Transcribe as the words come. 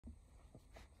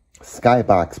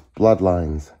Skybox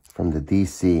Bloodlines from the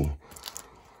DC.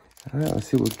 All right, let's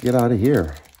see what we can get out of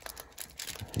here.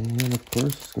 And of course,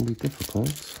 it's going to be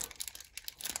difficult.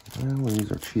 And we'll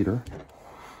use our cheater.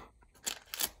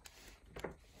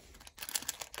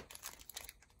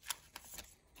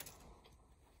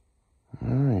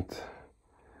 All right.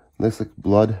 Looks like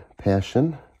Blood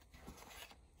Passion.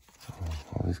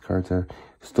 All these cards are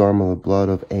Storm of the Blood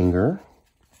of Anger.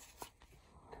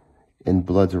 In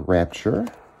Blood's Rapture.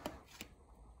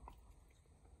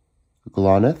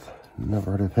 Gloneth,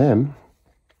 never heard of him.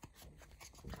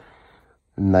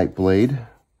 Nightblade.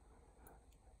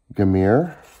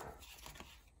 Gamir.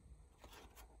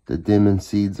 The Demon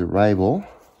Seed's Arrival.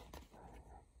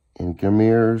 And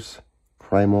Gamir's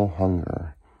Primal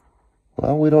Hunger.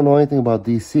 Well, we don't know anything about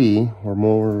DC. We're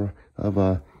more of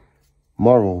a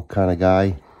Marvel kind of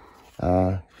guy.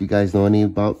 If you guys know any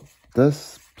about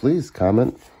this, please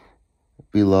comment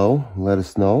below. Let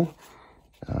us know.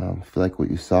 If you like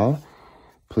what you saw,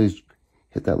 please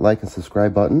hit that like and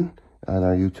subscribe button on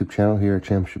our YouTube channel here at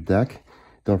Championship Deck.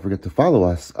 Don't forget to follow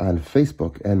us on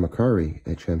Facebook and Macari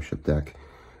at Championship Deck.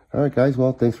 All right, guys.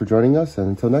 Well, thanks for joining us, and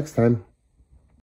until next time.